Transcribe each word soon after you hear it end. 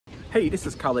Hey, this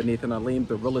is Colin Nathan Aleem,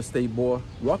 the real estate boy.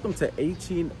 Welcome to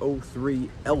 1803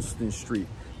 Elston Street.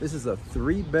 This is a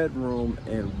 3-bedroom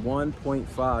and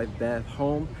 1.5 bath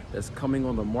home that's coming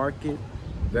on the market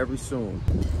very soon.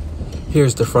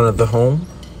 Here's the front of the home.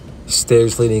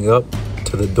 Stairs leading up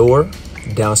to the door,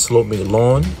 down sloping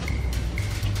lawn.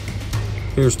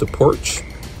 Here's the porch.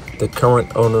 The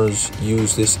current owners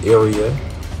use this area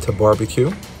to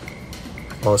barbecue.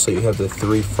 Also, you have the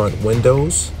 3 front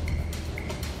windows.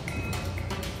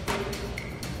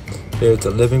 There's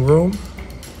the living room,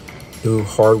 new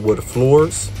hardwood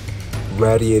floors,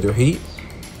 radiator heat.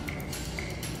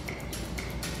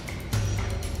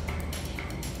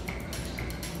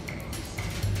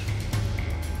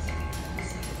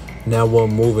 Now we'll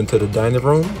move into the dining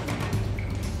room.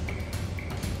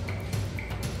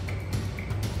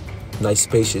 Nice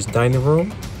spacious dining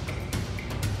room.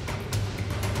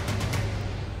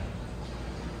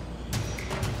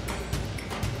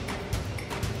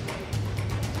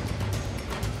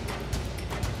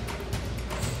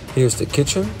 Here's the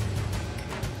kitchen,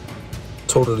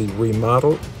 totally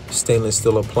remodeled, stainless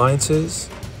steel appliances,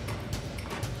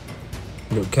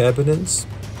 new cabinets.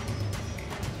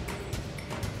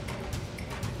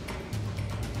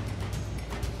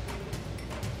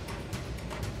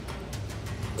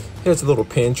 Here's a little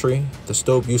pantry. The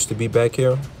stove used to be back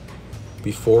here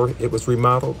before it was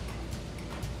remodeled.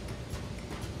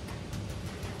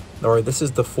 All right, this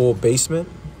is the full basement.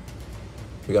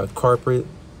 We got carpet.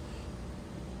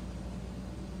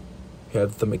 You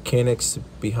have the mechanics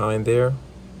behind there.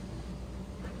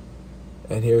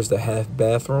 And here's the half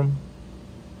bathroom.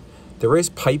 There is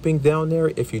piping down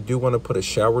there if you do want to put a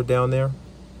shower down there.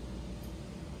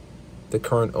 The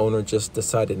current owner just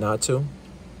decided not to.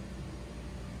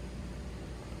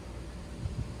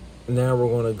 Now we're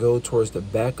going to go towards the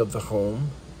back of the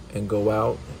home and go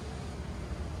out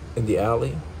in the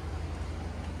alley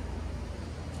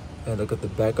and look at the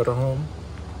back of the home.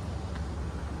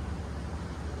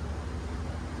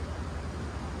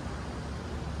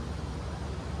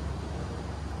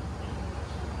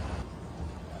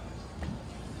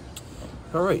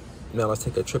 All right, now let's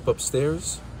take a trip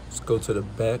upstairs. Let's go to the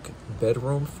back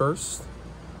bedroom first.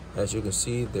 As you can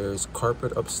see, there's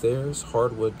carpet upstairs,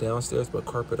 hardwood downstairs, but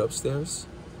carpet upstairs.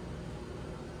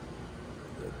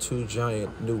 2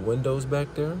 giant new windows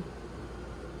back there.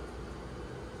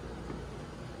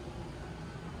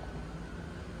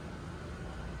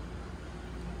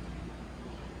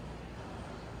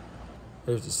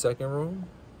 Here's the second room.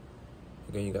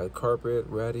 Again, you got carpet,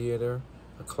 radiator,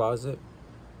 a closet.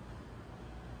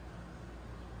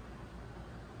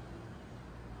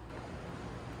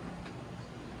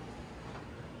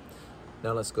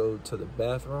 Now let's go to the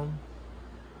bathroom.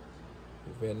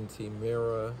 Vanity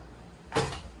mirror,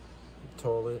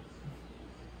 toilet,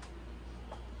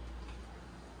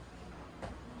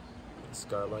 the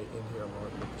skylight in here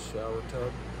along with the shower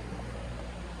tub.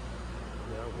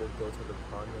 Now we'll go to the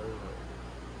primary room.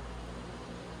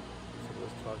 So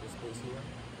there's closet space here.